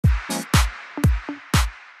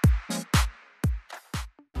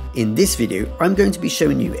In this video, I'm going to be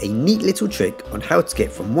showing you a neat little trick on how to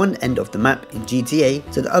get from one end of the map in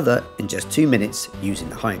GTA to the other in just 2 minutes using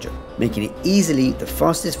the Hydra, making it easily the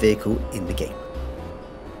fastest vehicle in the game.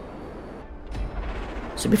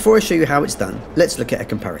 So before I show you how it's done, let's look at a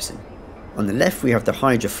comparison. On the left we have the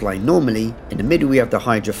Hydra flying normally, in the middle we have the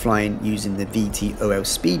Hydra flying using the VTOL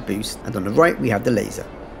speed boost, and on the right we have the laser.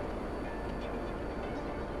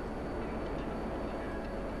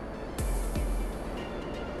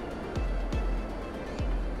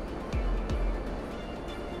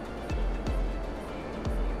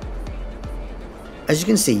 As you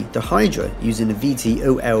can see, the Hydra using the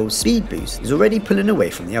VTOL speed boost is already pulling away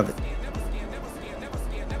from the other.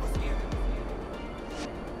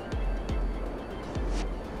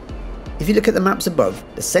 If you look at the maps above,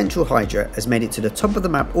 the central Hydra has made it to the top of the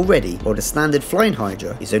map already, while the standard flying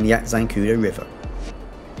Hydra is only at Zancudo River.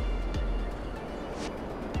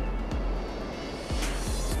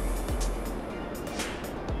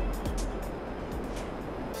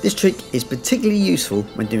 This trick is particularly useful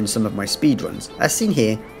when doing some of my speedruns, as seen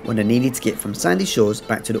here when I needed to get from Sandy Shores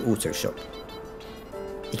back to the auto shop.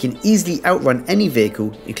 It can easily outrun any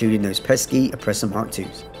vehicle, including those pesky Oppressor Mark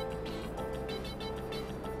IIs.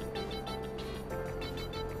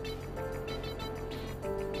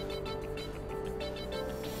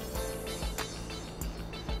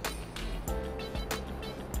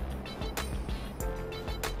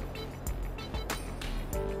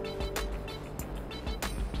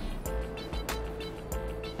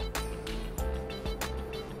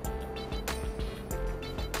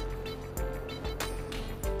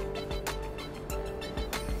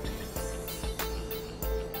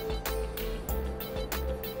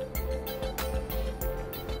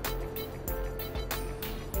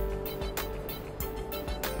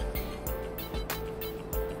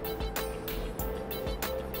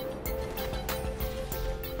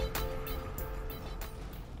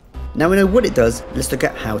 Now we know what it does, let's look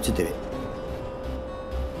at how to do it.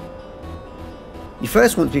 You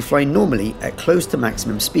first want to be flying normally at close to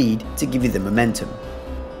maximum speed to give you the momentum.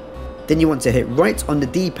 Then you want to hit right on the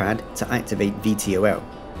D-pad to activate VTOL.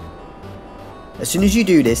 As soon as you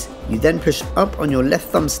do this, you then push up on your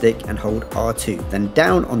left thumbstick and hold R2, then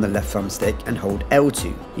down on the left thumbstick and hold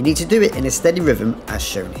L2. You need to do it in a steady rhythm as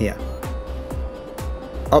shown here.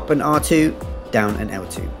 Up and R2, down and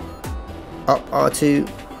L2. Up R2,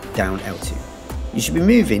 down L2. You should be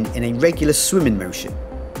moving in a regular swimming motion.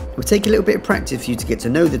 It will take a little bit of practice for you to get to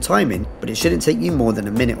know the timing, but it shouldn't take you more than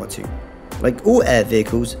a minute or two. Like all air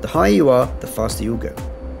vehicles, the higher you are, the faster you'll go.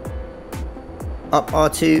 Up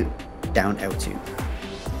R2, down L2.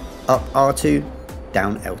 Up R2,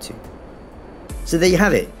 down L2. So there you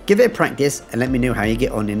have it. Give it a practice and let me know how you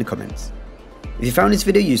get on in the comments. If you found this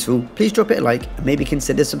video useful, please drop it a like and maybe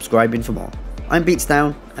consider subscribing for more. I'm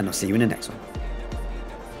BeatsDown and I'll see you in the next one.